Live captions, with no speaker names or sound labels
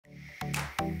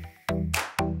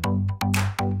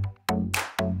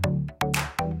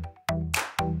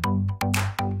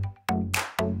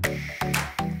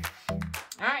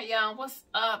y'all, what's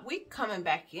up? We coming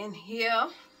back in here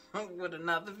with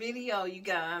another video, you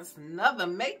guys. Another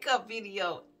makeup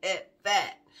video at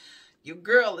that. Your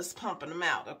girl is pumping them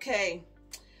out, okay?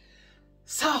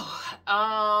 So,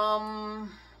 I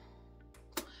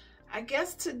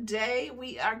guess today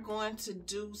we are going to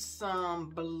do some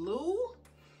blue.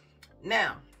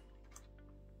 Now,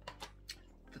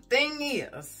 the thing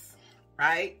is,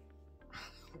 right?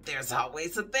 There's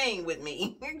always a thing with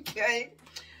me, okay?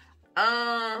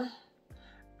 I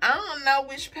don't know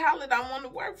which palette I want to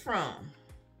work from,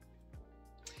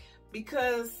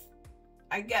 because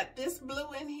I got this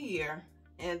blue in here,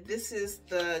 and this is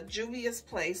the Juvia's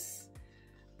Place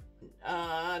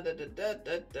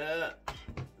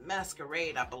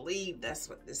Masquerade. I believe that's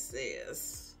what this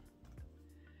is.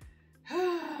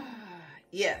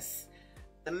 Yes,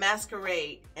 the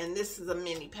Masquerade, and this is a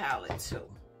mini palette too.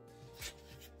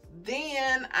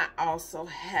 Then I also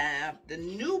have the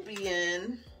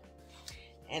Nubian,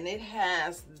 and it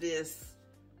has this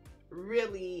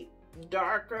really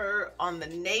darker on the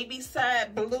navy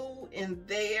side blue in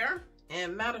there.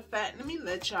 And matter of fact, let me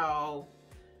let y'all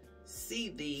see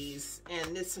these,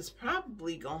 and this is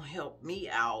probably gonna help me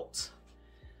out,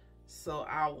 so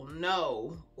I will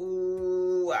know.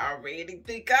 Ooh, I already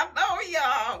think I know,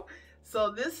 y'all.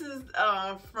 So this is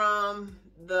from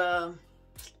the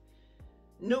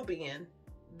Nubian.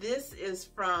 This is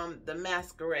from the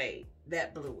Masquerade.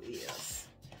 That blue is.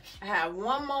 I have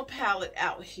one more palette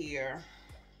out here,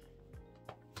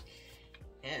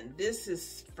 and this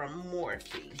is from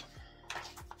Morphe.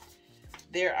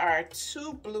 There are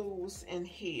two blues in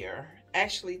here,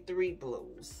 actually three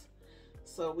blues.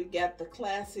 So we got the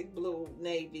classic blue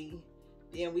navy,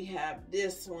 then we have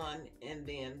this one, and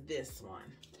then this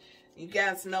one. You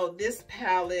guys know this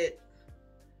palette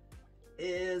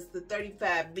is the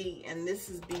 35B, and this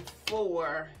is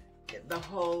before the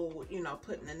whole, you know,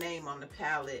 putting the name on the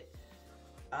palette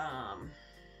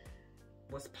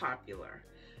was popular.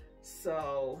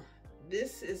 So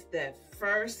this is that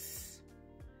first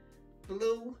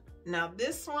blue. Now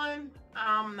this one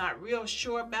I'm not real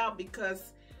sure about,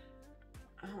 because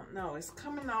I don't know, it's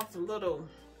coming off a little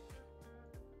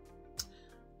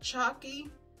chalky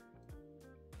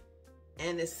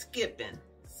and it's skipping.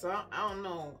 So I don't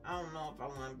know if I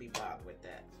want to be bothered with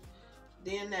that.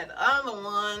 Then that other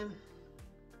one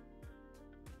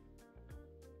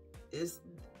is,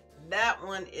 that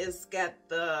one is got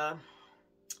the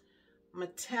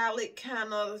metallic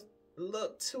kind of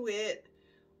look to it,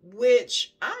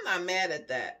 which I'm not mad at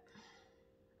that.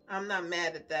 I'm not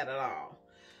mad at that at all.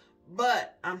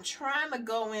 But I'm trying to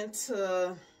go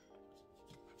into,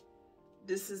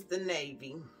 this is the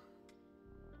navy.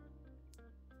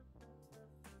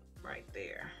 Right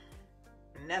there,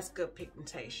 and that's good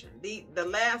pigmentation. The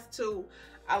last two,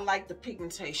 I like the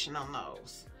pigmentation on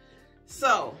those.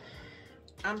 So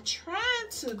I'm trying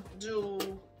to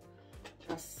do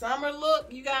a summer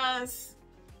look, you guys.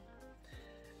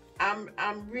 I'm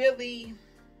really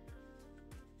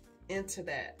into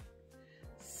that.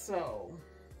 So,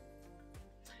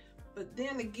 but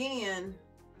then again,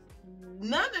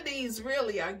 none of these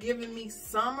really are giving me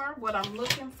summer, what I'm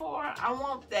looking for. I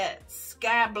want that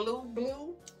sky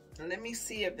blue. And let me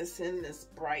see if it's in this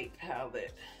bright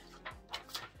palette.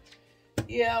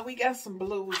 Yeah, we got some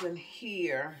blues in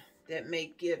here that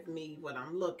may give me what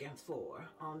I'm looking for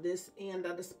on this end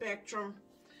of the spectrum.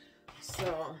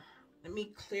 So let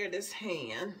me clear this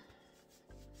hand,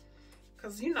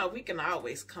 because you know we can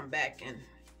always come back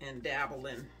and dabble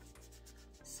in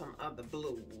some other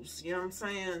blues, you know what I'm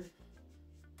saying?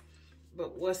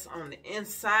 But what's on the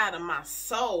inside of my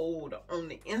soul, on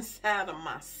the inside of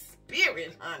my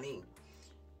spirit, honey,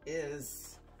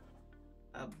 is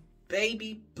a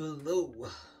baby blue.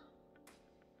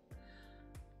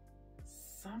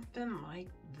 Something like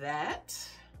that.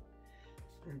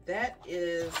 And that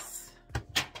is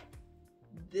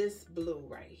this blue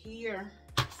right here.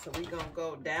 So we're gonna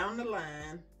go down the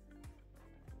line.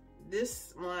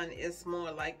 This one is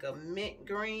more like a mint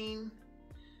green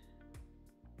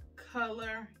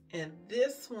color, and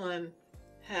this one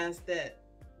has that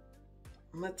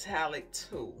metallic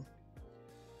too.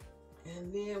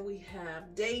 And then we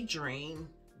have Daydream.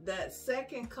 That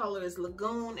second color is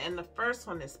Lagoon, and the first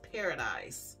one is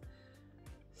Paradise.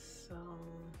 So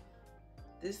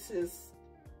this is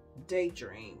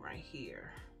Daydream right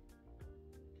here.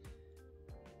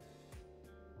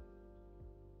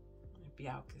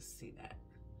 Y'all can see that.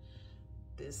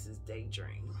 This is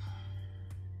Daydream.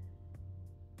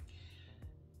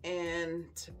 And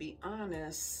to be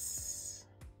honest,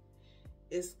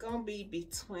 it's gonna be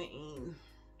between,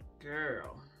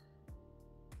 girl,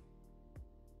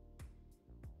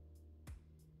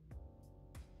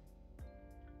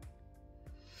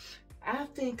 I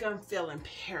think I'm feeling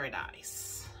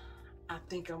Paradise. I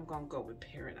think I'm gonna go with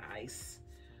Paradise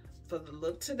for the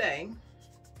look today.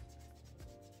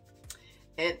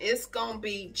 And it's gonna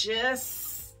be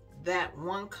just that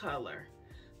one color.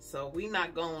 So we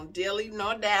not gonna dilly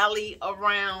nor dally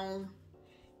around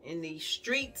in the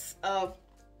streets of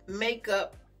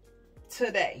makeup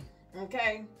today,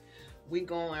 okay? We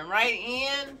going right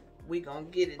in, we gonna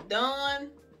get it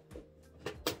done.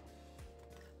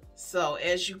 So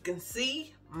as you can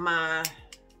see, my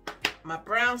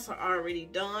browns are already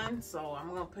done, so I'm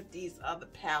gonna put these other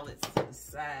palettes to the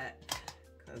side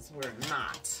because we're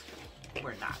not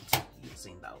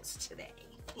using those today.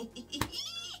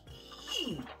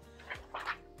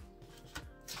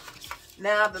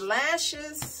 Now the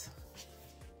lashes,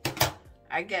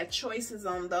 I got choices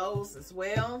on those as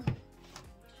well,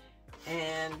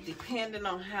 and depending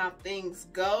on how things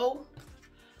go,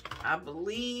 I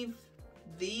believe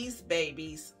these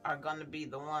babies are going to be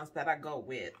the ones that I go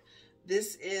with.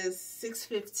 This is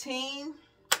 615.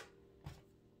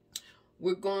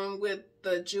 We're going with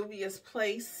the Juvia's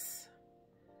Place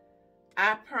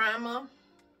eye primer,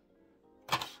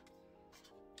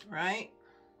 right?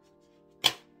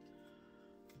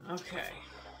 Okay.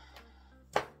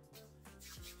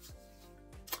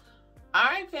 All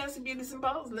right, Fancy Beauties and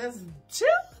Bows, let's do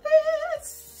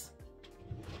this.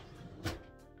 All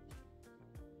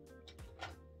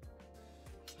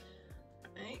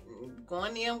right,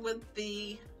 going in with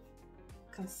the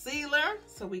concealer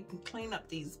so we can clean up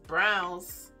these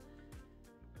brows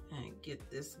and get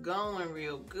this going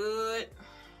real good.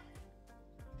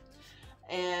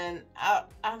 And I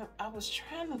was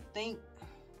trying to think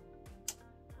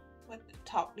what to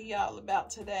talk to y'all about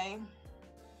today,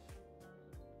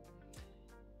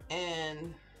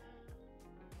 and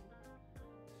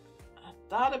I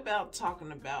thought about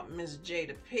talking about Miss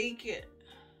Jada Pinkett,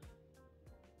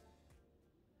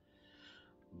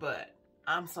 but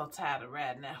I'm so tired of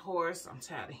riding that horse. I'm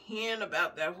tired of hearing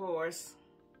about that horse,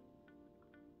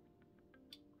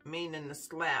 meaning the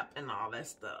slap and all that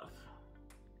stuff,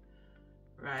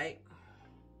 right?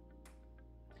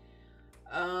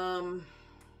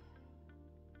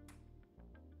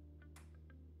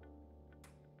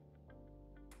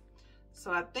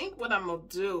 So I think what I'm gonna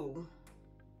do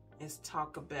is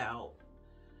talk about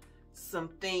some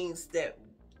things that,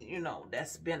 you know,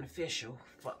 that's beneficial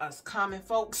for us common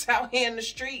folks out here in the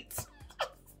streets,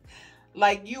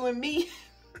 like you and me.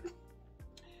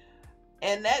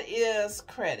 And that is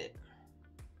credit.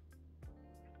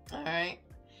 All right.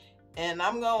 And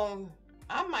I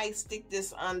might stick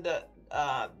this under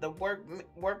the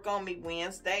work on me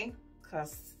Wednesday,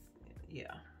 because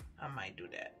yeah, I might do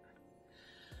that.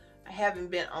 I haven't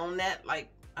been on that like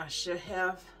I should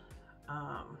have.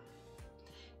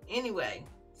 Anyway,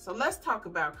 so let's talk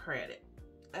about credit.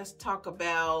 Let's talk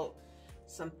about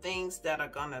some things that are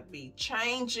gonna be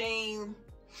changing.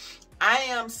 I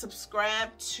am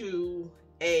subscribed to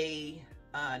a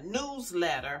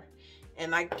newsletter,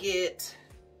 and I get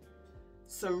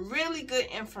some really good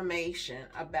information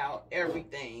about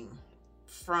everything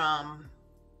from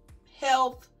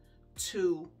health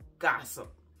to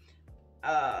gossip.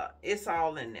 It's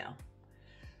all in there.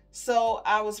 So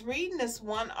I was reading this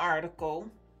one article,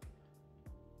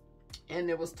 and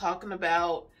it was talking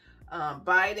about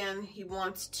Biden. He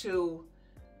wants to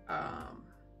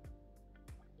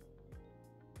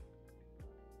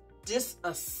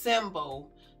disassemble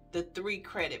the 3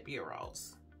 credit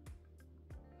bureaus,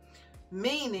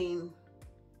 meaning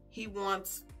he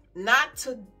wants not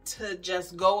to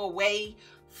just go away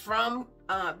from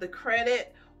the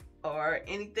credit or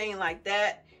anything like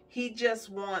that. He just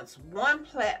wants one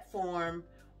platform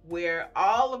where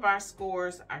all of our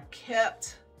scores are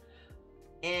kept,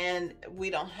 and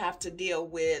we don't have to deal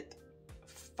with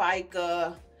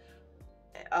FICA,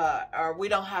 or we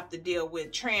don't have to deal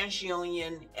with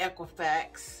TransUnion,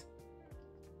 Equifax,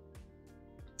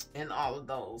 and all of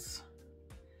those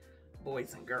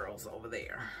boys and girls over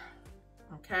there.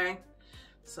 Okay,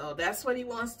 so that's what he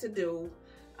wants to do.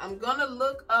 I'm gonna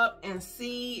look up and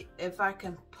see if I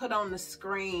can put on the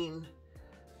screen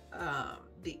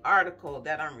the article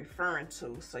that I'm referring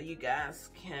to, so you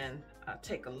guys can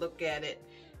take a look at it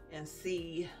and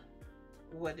see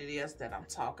what it is that I'm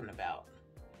talking about.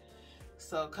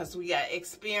 So, because we got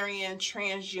Experian,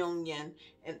 TransUnion,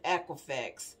 and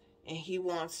Equifax, and he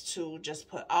wants to just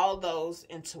put all those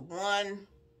into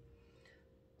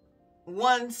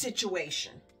one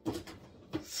situation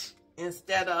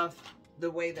instead of the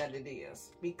way that it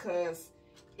is. Because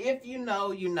if you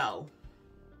know, you know.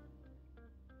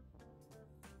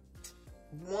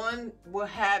 One will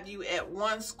have you at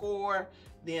one score,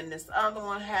 Then this other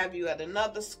one have you at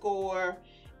another score.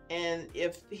 And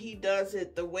if he does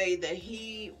it the way that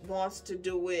he wants to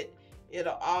do it,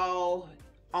 it'll all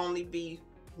only be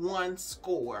 1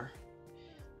 score.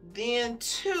 Then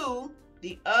 2,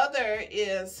 the other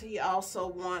is he also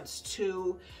wants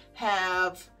to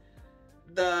have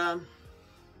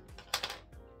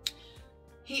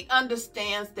he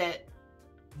understands that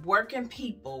working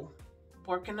people,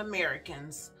 working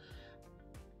Americans,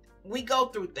 we go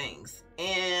through things,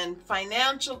 and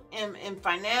in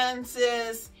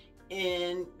finances,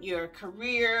 in your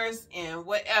careers, and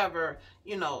whatever,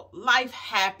 you know, life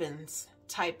happens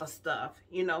type of stuff.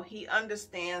 You know, he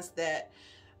understands that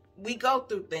we go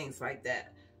through things like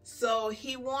that. So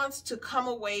he wants to come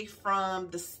away from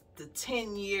the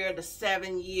 10-year, the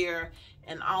 7-year,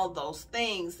 and all those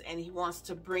things, and he wants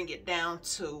to bring it down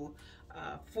to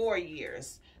 4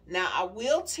 years. Now, I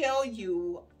will tell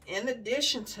you, in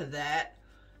addition to that,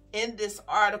 in this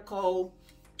article,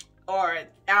 or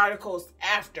articles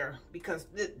after, because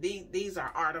these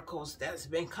are articles that's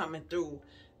been coming through,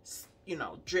 you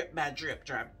know, drip by drip,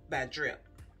 drip by drip.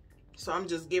 So I'm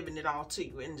just giving it all to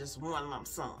you in just one lump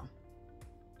sum.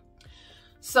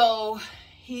 So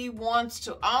he wants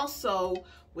to also,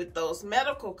 with those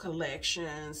medical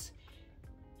collections,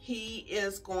 he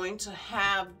is going to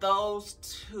have those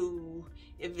to,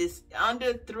 if it's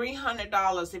under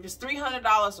 $300, if it's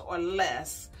 $300 or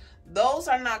less, those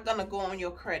are not going to go on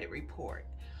your credit report.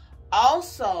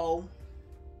 Also,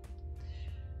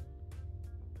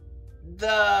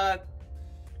 the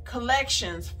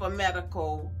collections for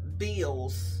medical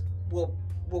bills will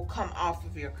come off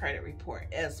of your credit report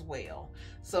as well.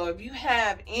 So if you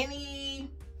have any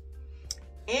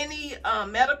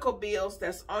medical bills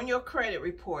that's on your credit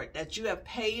report that you have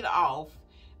paid off,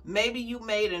 maybe you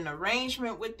made an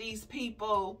arrangement with these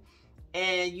people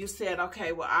and you said,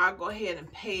 okay, well, I'll go ahead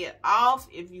and pay it off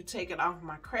if you take it off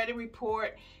my credit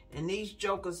report, and these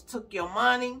jokers took your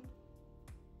money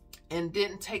and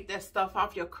didn't take that stuff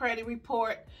off your credit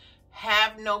report,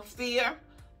 have no fear,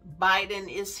 Biden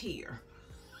is here.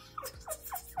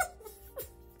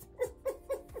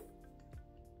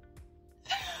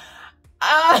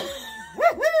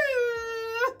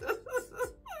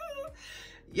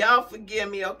 Y'all forgive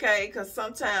me, okay? Because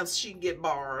sometimes she get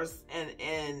bars and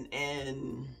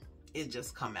it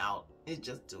just come out. It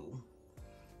just do.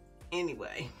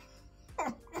 Anyway.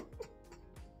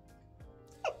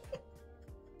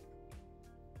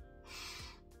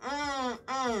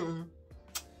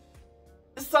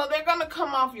 So they're gonna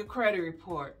come off your credit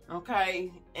report,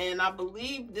 okay? And I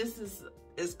believe this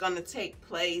is gonna take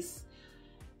place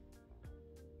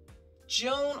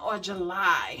June or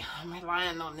July. I'm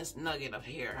relying on this nugget up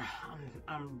here.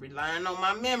 I'm relying on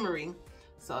my memory.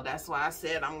 So that's why I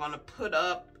said I'm gonna put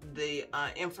up the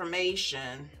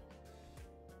information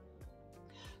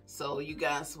so you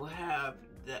guys will have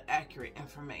the accurate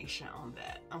information on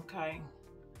that, okay?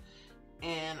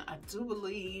 And I do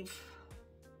believe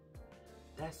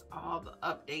that's all the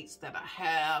updates that I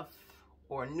have,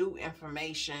 or new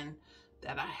information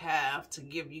that I have to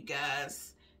give you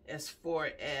guys as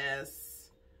far as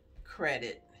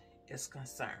credit is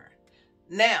concerned.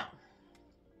 Now,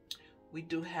 we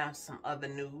do have some other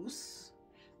news.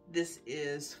 This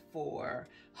is for,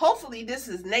 hopefully this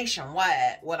is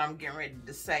nationwide, what I'm getting ready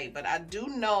to say, but I do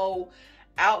know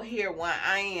out here where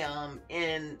I am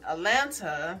in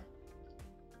Atlanta,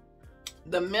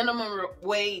 the minimum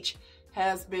wage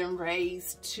has been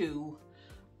raised to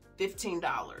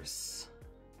 $15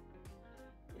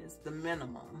 is the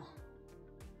minimum.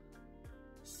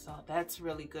 So that's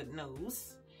really good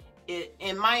news.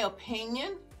 In my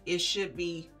opinion, it should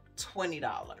be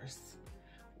 $20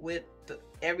 with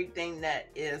everything that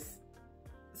is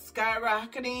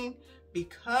skyrocketing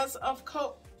because of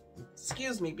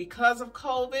because of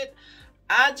COVID.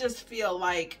 I just feel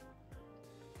like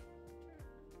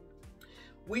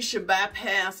we should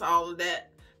bypass all of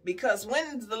that, because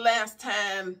when's the last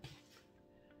time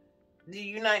the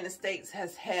United States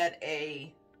has had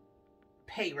a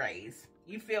pay raise?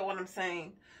 You feel what I'm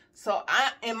saying? So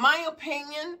in my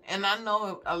opinion, and I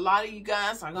know a lot of you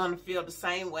guys are going to feel the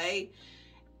same way,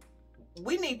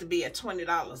 we need to be at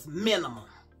 $20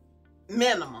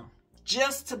 minimum,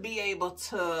 just to be able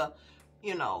to,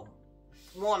 you know,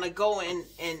 want to go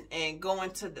and go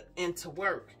into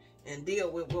work and deal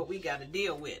with what we got to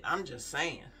deal with. I'm just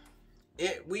saying,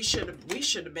 we should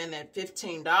have been at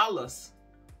 $15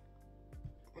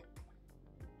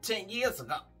 10 years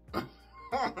ago.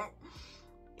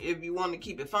 If you want to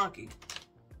keep it funky,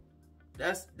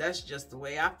 that's just the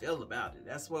way I feel about it.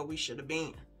 That's where we should have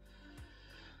been.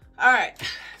 All right,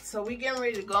 so we getting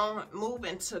ready to go move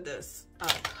into this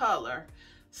color.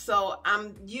 So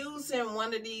I'm using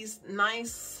one of these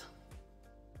nice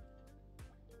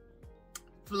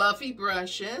fluffy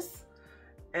brushes,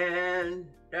 and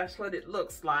that's what it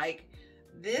looks like.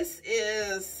 This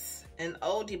is an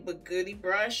oldie but goodie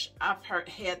brush. I've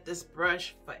had this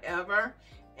brush forever,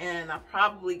 and I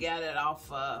probably got it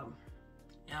off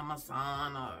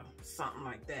Amazon or something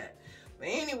like that. But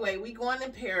anyway, we going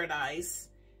in Paradise,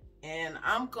 and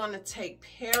I'm going to take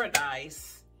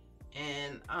Paradise,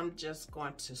 and I'm just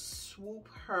going to swoop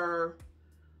her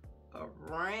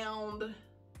around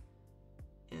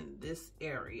in this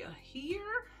area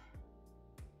here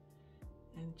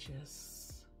and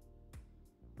just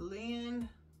blend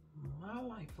my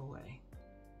life away.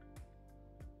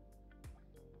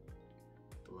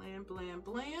 Blend, blend,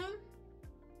 blend.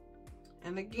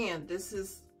 And again, this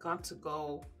is going to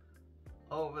go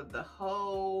over the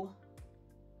whole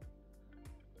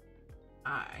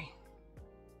eye.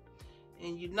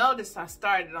 And you notice I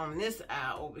started on this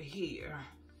eye over here.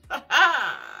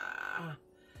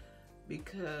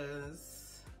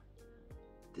 Because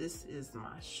this is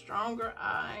my stronger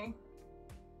eye.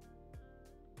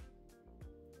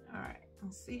 All right,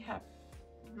 and see how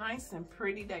nice and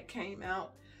pretty that came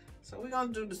out. So we're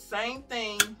gonna do the same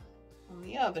thing on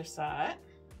the other side.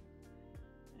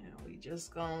 And we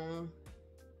just gonna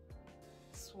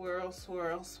swirl,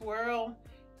 swirl, swirl.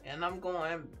 And I'm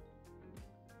going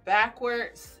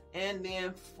backwards and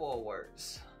then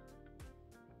forwards.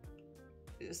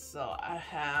 So I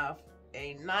have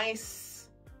a nice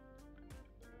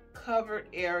covered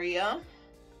area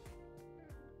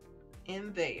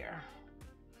in there.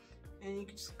 And you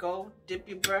can just go dip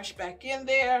your brush back in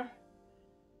there,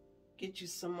 get you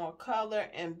some more color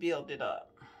and build it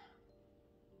up.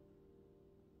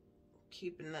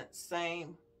 Keeping that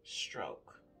same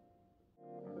stroke.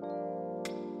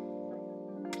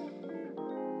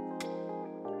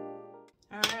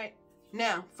 All right,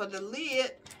 now for the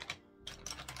lid,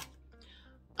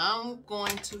 I'm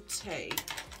going to take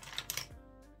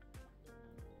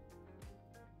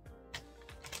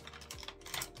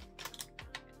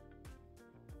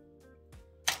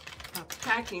a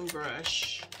packing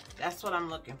brush. That's what I'm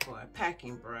looking for, a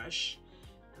packing brush.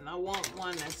 And I want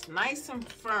one that's nice and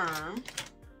firm.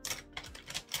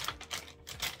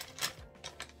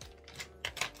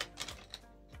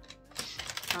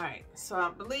 All right, so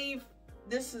I believe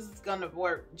this is gonna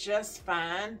work just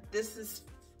fine. This is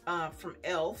from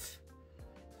e.l.f.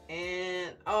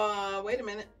 And wait a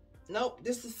minute, nope,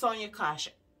 this is Sonia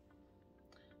Kashuk.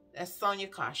 That's Sonia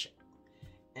Kashuk,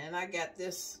 and I got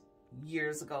this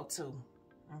years ago too.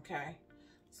 Okay,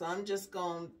 so I'm just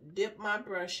gonna dip my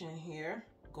brush in here,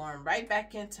 going right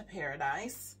back into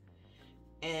Paradise,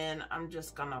 and I'm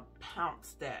just gonna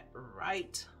pounce that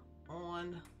right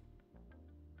on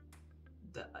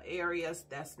the areas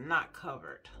that's not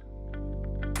covered.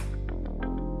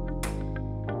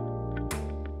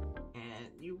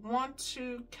 You want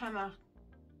to kind of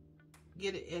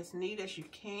get it as neat as you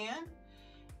can,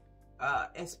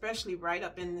 especially right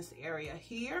up in this area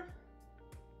here,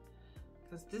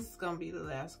 because this is going to be the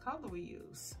last color we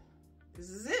use. This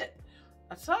is it.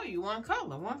 I told you, one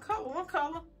color, one color, one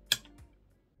color.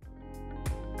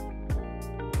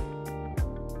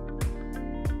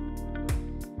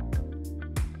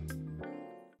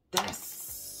 That's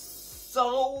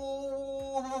so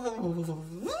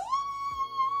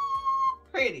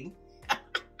pretty.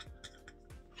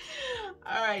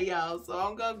 All right, y'all, so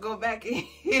I'm gonna go back in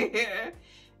here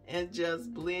and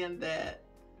just blend that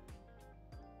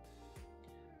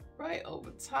right over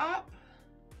top.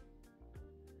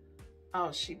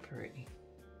 Oh, she pretty.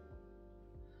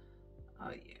 Oh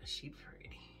yeah, she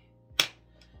pretty.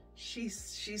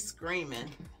 She's screaming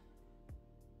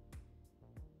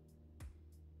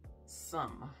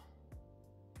summer.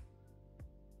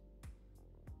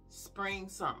 Spring,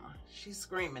 summer. She's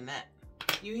screaming that.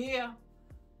 You hear?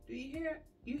 Do you hear it?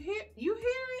 You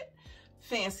hear it?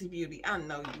 Fancy Beauty, I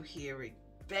know you hear it.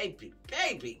 Baby,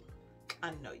 baby,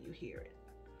 I know you hear it.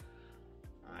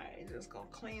 All right, just gonna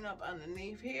clean up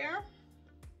underneath here.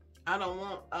 I don't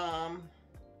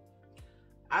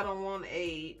want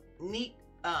a neat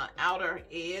outer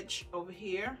edge over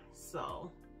here,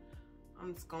 so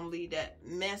I'm just gonna leave that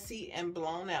messy and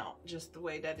blown out just the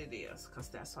way that it is, because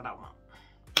that's what I want.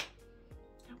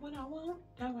 That's what I want,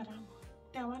 that's what I want,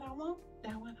 that's what I want,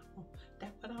 that's what I want,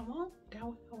 that's what I want, that's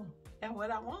what I want, that's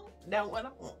what I want, that's what I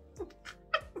want.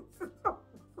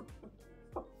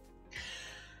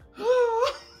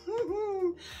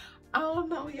 I don't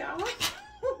know, y'all.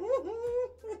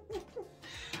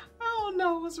 I don't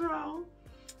know what's wrong.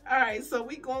 All right, so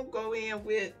we gonna go in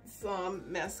with some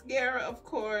mascara, of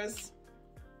course,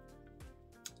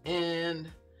 and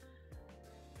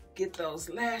get those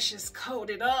lashes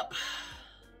coated up.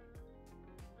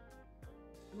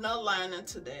 No liner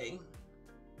today,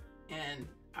 and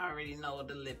I already know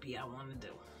the lippy I want to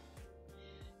do.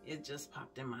 It just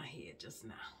popped in my head just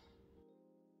now.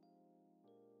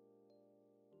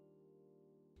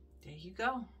 There you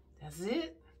go. That's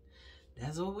it.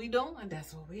 That's what we doing.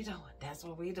 That's what we doing. That's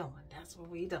what we doing. That's what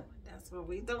we doing. That's what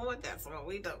we doing. That's what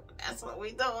we doing. That's what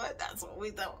we doing. That's what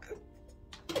we doing.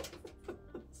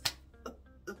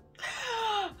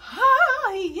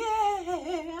 Oh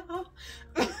yeah.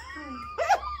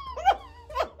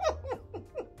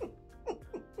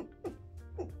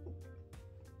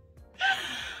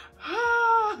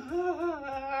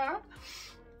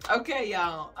 Okay,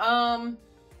 y'all.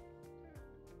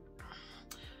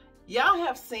 Y'all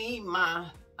have seen my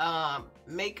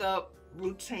makeup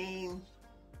routine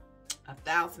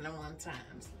 1,001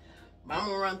 times, but I'm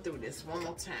gonna run through this one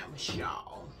more time with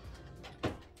y'all.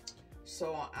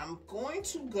 So I'm going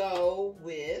to go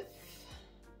with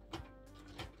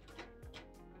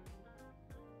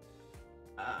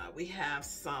we have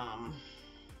some,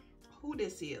 who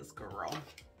this is, girl.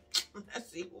 Let's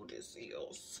see who this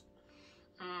is.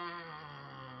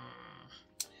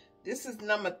 This is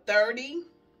number 30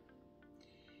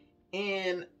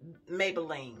 in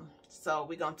Maybelline. So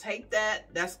we're gonna take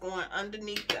that. That's going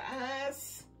underneath the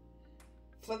eyes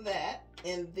for that.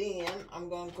 And then I'm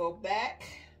gonna go back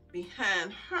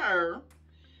behind her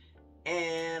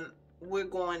and we're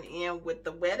going in with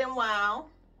the Wet n Wild.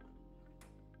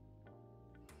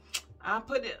 I'll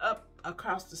put it up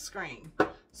across the screen.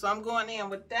 So I'm going in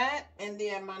with that, and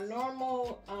then my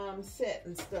normal set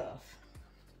and stuff.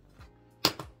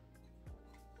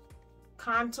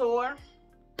 Contour,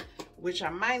 which I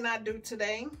might not do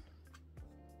today.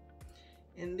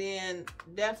 And then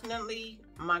definitely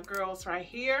my girls right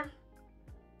here.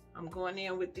 I'm going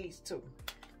in with these two.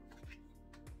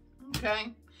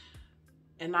 Okay.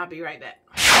 And I'll be right back.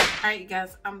 All right, you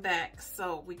guys, I'm back.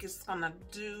 So we're just gonna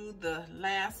do the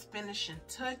last finishing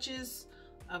touches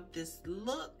of this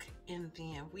look, and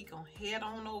then we gonna head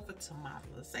on over to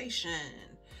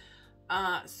modelization.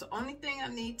 So only thing I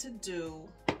need to do,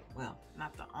 well,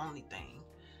 not the only thing,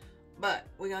 but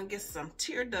we're gonna get some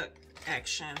tear duct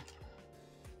action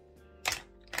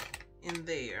in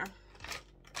there.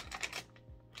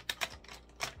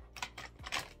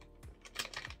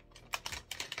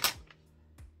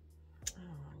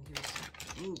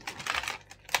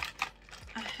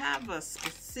 I have a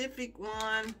specific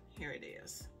one. Here it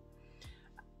is.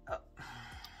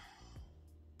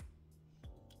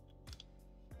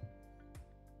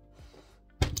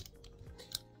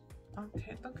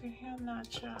 Okay, look at here,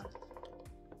 Nacha.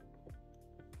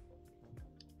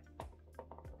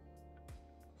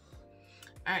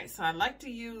 Alright, so I like to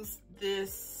use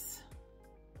this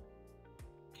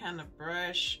kind of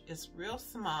brush. It's real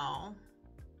small,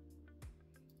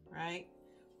 right,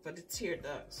 for the tear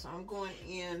duct. So I'm going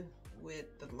in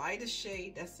with the lightest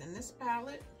shade that's in this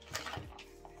palette,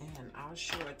 and I'll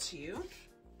show it to you.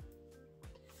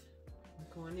 I'm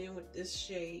going in with this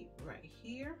shade right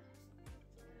here.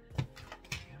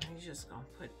 And we're just gonna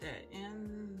put that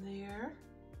in there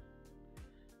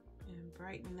and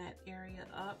brighten that area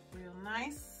up real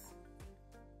nice.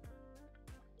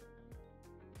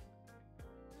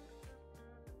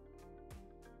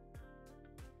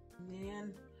 And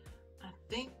then I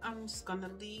think I'm just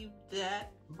gonna leave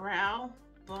that brow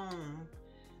bone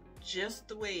just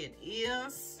the way it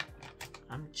is.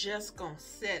 I'm just gonna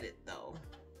set it though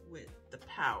with the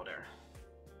powder.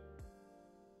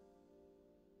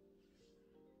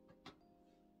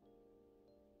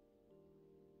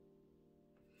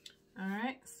 All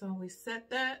right, so we set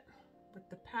that with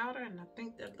the powder, and I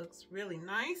think that looks really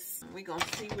nice. We're gonna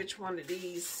see which one of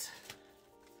these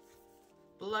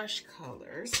blush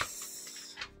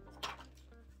colors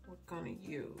we're gonna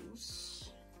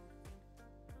use.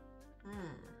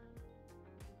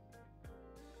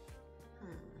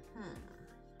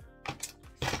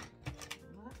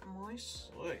 Let me see.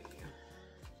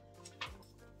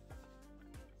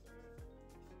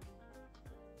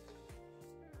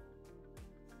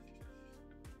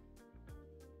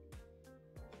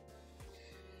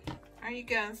 Alright, you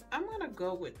guys, I'm gonna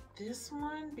go with this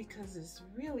one because it's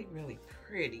really, really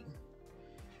pretty.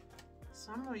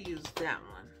 So I'm gonna use that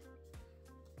one.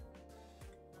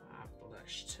 I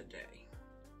blush today.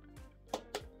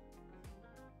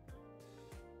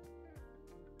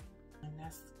 And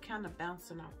that's kind of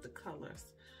bouncing off the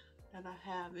colors that I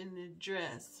have in the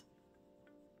dress.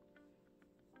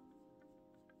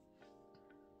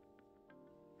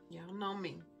 Y'all know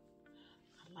me.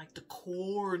 I like to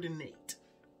coordinate.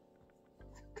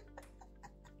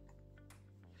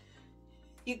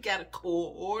 You gotta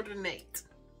coordinate.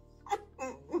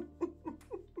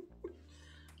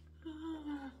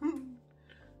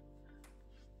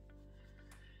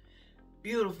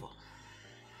 Beautiful.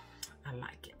 I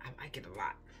like it. I like it a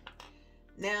lot.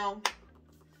 Now,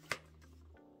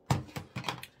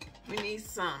 we need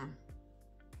some,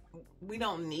 we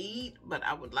don't need, but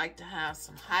I would like to have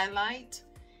some highlight.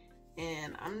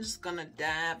 And I'm just gonna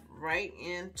dive right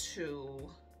into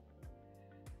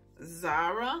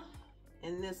Zara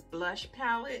in this blush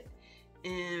palette.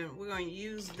 And we're gonna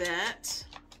use that.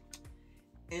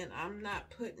 And I'm not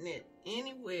putting it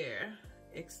anywhere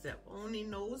except on the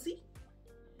nosy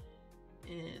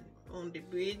and on the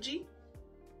bridgie.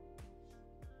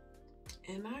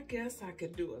 And I guess I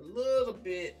could do a little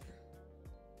bit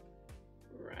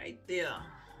right there.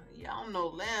 Y'all know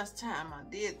last time I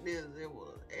did this, it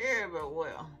was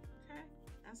everywhere. Okay,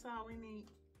 that's all we need.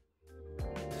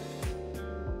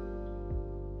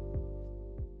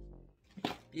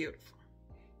 Beautiful.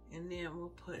 And then we'll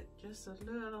put just a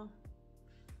little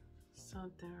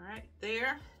something right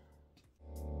there.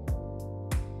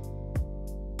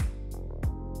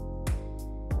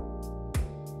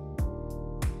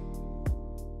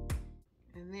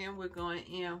 And then we're going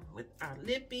in with our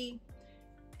lippy.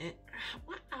 And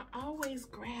why I always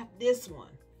grab this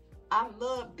one. I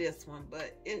love this one,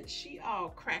 but she all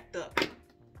cracked up.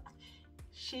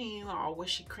 She ain't all what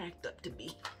she cracked up to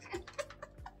be.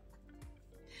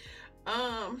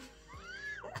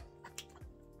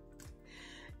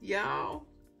 Y'all,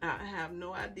 I have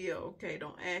no idea. Okay,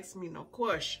 don't ask me no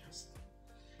questions.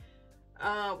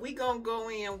 We gonna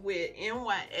go in with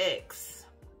NYX,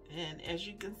 and as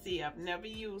you can see, I've never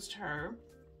used her,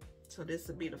 so this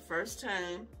will be the first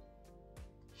time.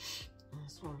 I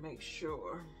just want to make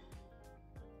sure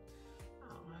I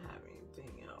don't have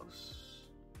anything else.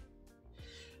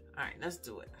 All right, let's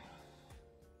do it.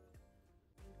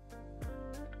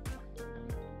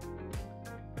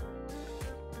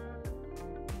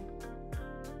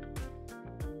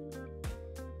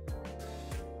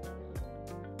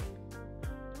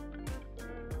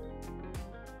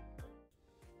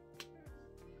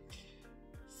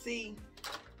 See,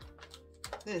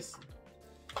 listen.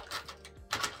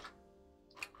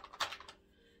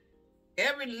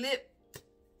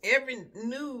 Every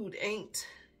nude ain't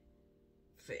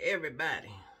for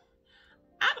everybody.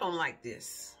 I don't like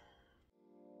this.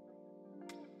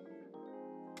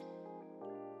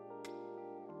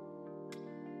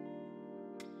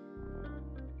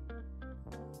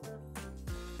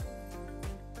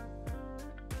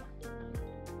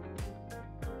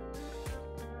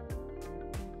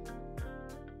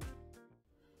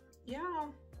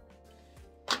 Y'all,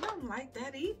 I don't like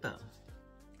that either.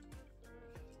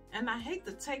 And I hate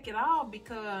to take it off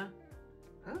because,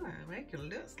 oh, it make your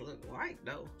lips look white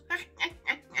though.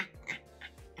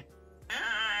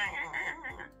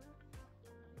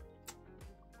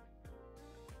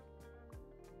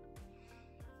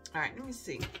 All right, let me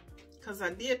see. Because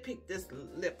I did pick this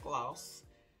lip gloss.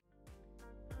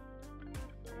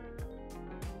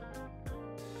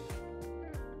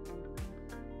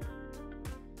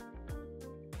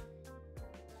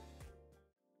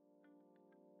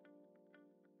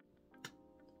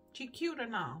 She cute or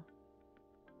no?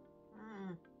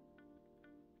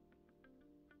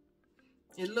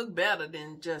 It looked better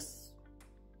than just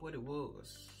what it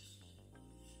was.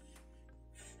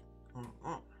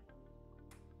 All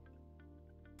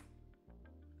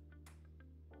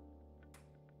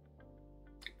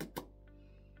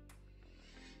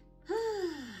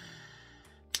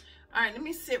right, let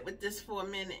me sit with this for a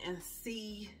minute and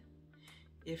see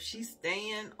if she's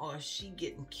staying or she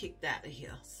getting kicked out of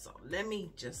here. So let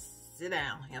me just sit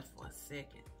down here for a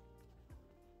second.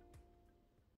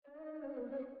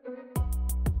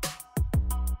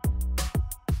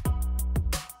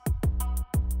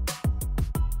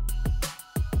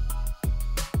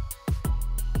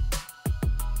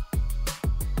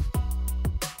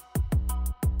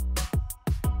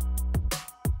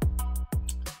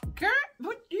 Girl,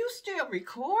 what, you still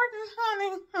recording,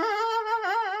 honey?